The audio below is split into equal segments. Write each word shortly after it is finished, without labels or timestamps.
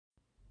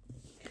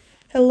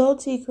Hello,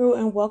 Tea Crew,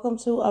 and welcome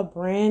to a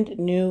brand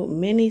new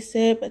mini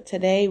sip.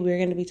 Today, we're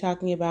going to be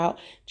talking about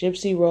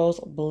Gypsy Rose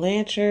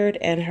Blanchard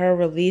and her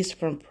release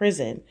from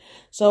prison.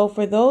 So,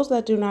 for those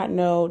that do not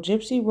know,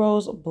 Gypsy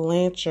Rose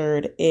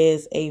Blanchard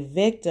is a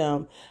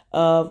victim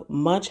of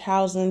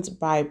Munchausen's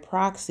by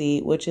proxy,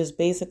 which is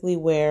basically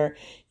where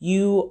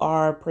you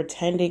are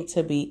pretending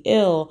to be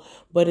ill.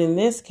 But in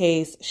this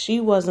case, she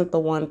wasn't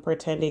the one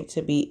pretending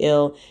to be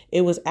ill.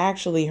 It was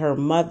actually her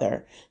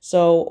mother.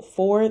 So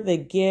for the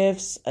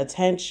gifts,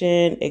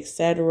 attention,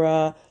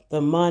 etc.,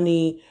 the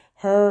money,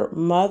 her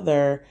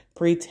mother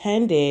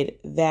pretended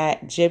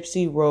that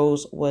Gypsy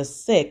Rose was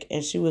sick,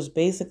 and she was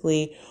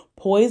basically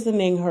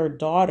poisoning her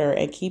daughter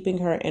and keeping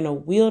her in a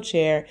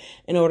wheelchair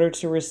in order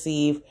to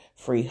receive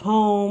free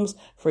homes,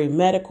 free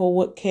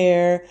medical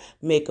care,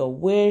 make a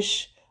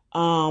wish,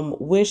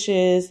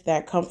 wishes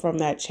that come from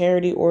that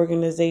charity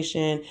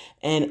organization,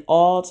 and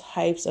all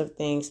types of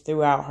things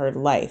throughout her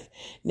life.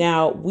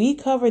 Now, we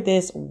covered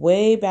this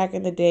way back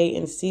in the day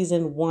in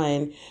season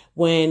 1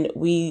 when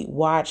we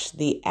watched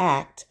The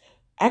Act.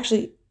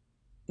 Actually,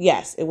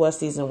 yes, it was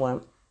season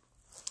 1.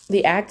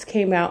 The Act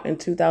came out in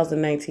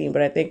 2019,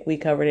 but I think we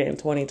covered it in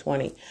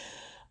 2020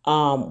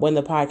 when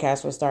the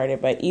podcast was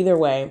started. But either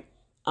way,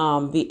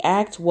 The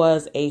Act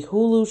was a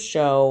Hulu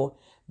show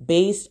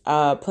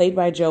played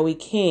by Joey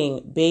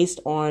King,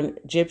 based on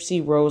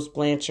Gypsy Rose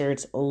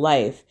Blanchard's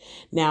life.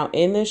 Now,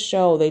 in this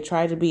show, they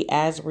tried to be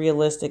as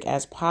realistic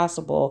as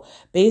possible.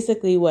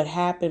 Basically, what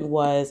happened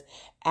was,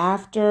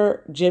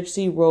 after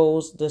Gypsy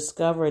Rose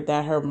discovered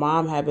that her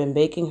mom had been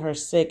making her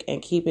sick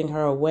and keeping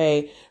her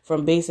away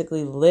from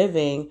basically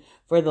living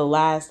for the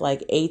last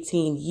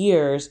 18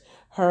 years,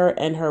 her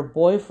and her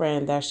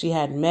boyfriend that she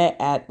had met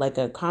at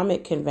a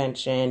comic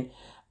convention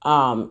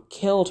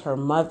killed her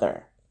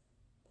mother.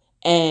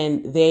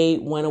 And they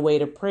went away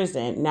to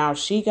prison. Now,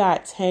 she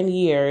got 10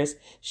 years.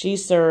 She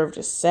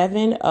served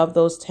 7 of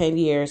those 10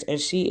 years, and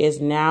she is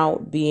now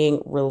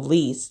being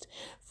released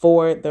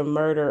for the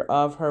murder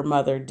of her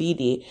mother, Dee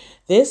Dee.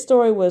 This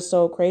story was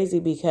so crazy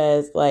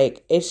because,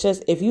 it's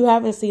just, if you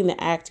haven't seen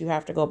The Act, you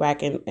have to go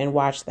back and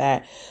watch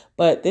that.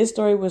 But this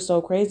story was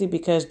so crazy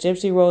because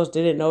Gypsy Rose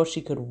didn't know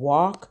she could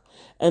walk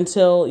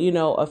until,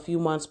 a few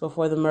months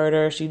before the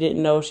murder. She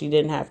didn't know she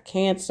didn't have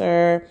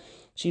cancer.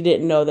 She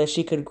didn't know that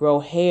she could grow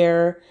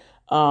hair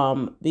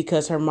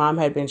because her mom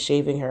had been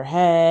shaving her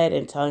head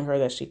and telling her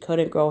that she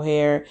couldn't grow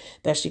hair,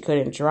 that she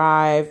couldn't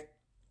drive,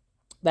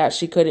 that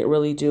she couldn't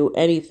really do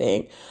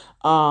anything.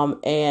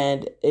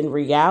 And in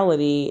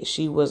reality,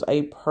 she was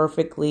a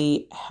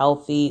perfectly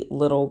healthy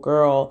little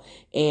girl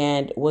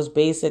and was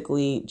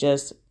basically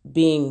just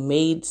being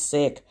made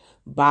sick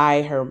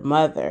by her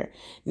mother.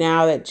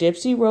 Now that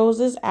Gypsy Rose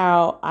is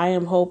out, I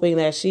am hoping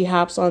that she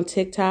hops on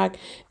TikTok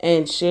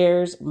and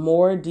shares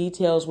more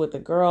details with the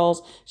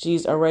girls.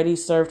 She's already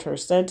served her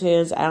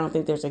sentence. I don't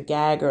think there's a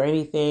gag or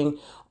anything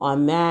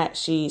on that.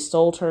 She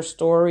sold her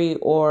story,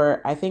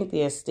 or I think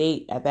the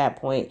estate at that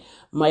point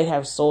might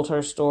have sold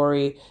her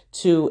story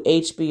to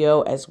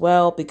HBO as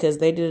well, because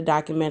they did a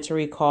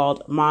documentary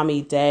called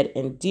Mommy Dead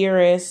and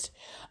Dearest.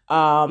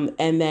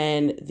 And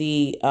then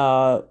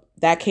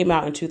that came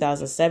out in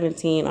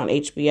 2017 on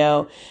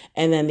HBO.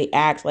 And then The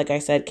Act, like I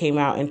said, came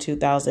out in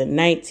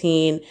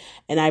 2019.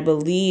 And I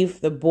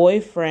believe the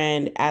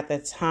boyfriend at the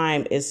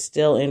time is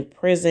still in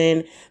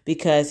prison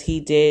because he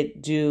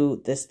did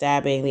do the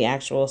stabbing, the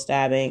actual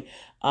stabbing.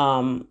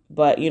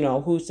 But,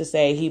 who's to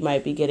say he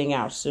might be getting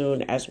out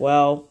soon as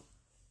well,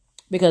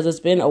 because it's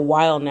been a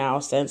while now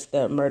since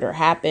the murder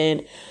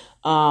happened.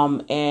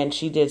 And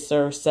she did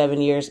serve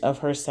 7 years of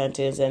her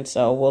sentence. And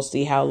so we'll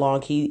see how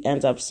long he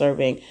ends up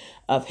serving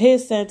of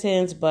his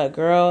sentence. But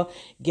girl,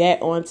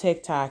 get on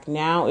TikTok.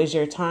 Now is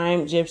your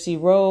time,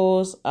 Gypsy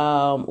Rose.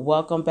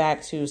 Welcome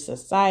back to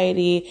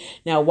society.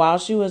 Now, while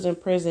she was in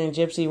prison,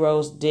 Gypsy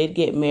Rose did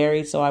get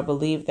married. So I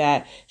believe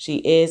that she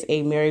is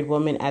a married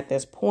woman at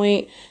this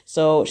point.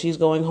 So she's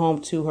going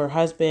home to her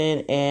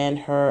husband and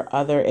her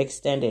other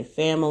extended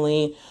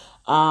family.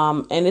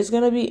 And it's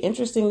going to be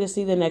interesting to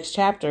see the next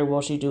chapter.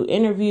 Will she do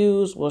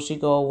interviews? Will she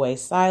go away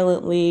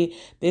silently?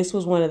 This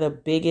was one of the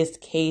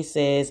biggest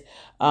cases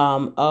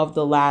of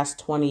the last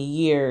 20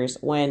 years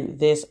when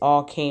this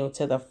all came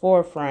to the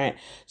forefront.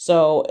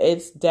 So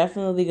it's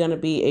definitely going to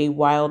be a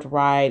wild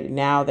ride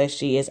now that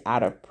she is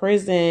out of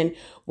prison.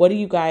 What do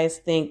you guys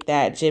think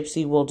that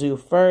Gypsy will do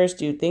first?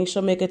 Do you think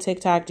she'll make a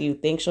TikTok? Do you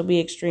think she'll be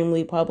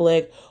extremely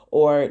public?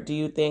 Or do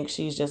you think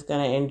she's just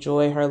going to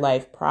enjoy her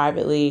life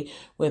privately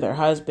with her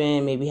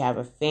husband, maybe have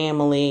a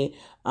family?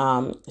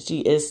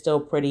 She is still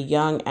pretty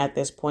young at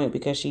this point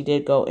because she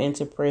did go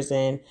into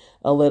prison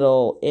a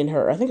little in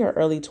her, I think her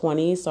early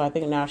 20s. So I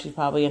think now she's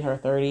probably in her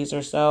 30s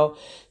or so.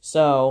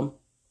 So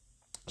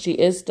she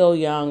is still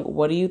young.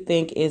 What do you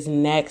think is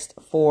next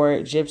for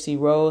Gypsy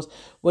Rose?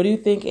 What do you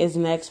think is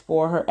next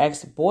for her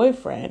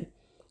ex-boyfriend?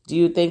 Do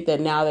you think that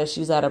now that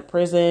she's out of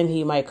prison,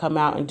 he might come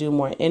out and do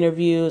more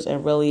interviews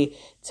and really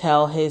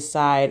tell his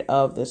side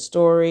of the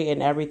story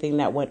and everything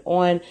that went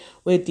on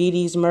with Dee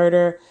Dee's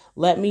murder?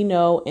 Let me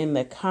know in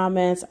the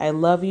comments. I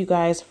love you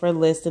guys for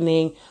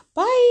listening.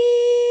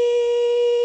 Bye.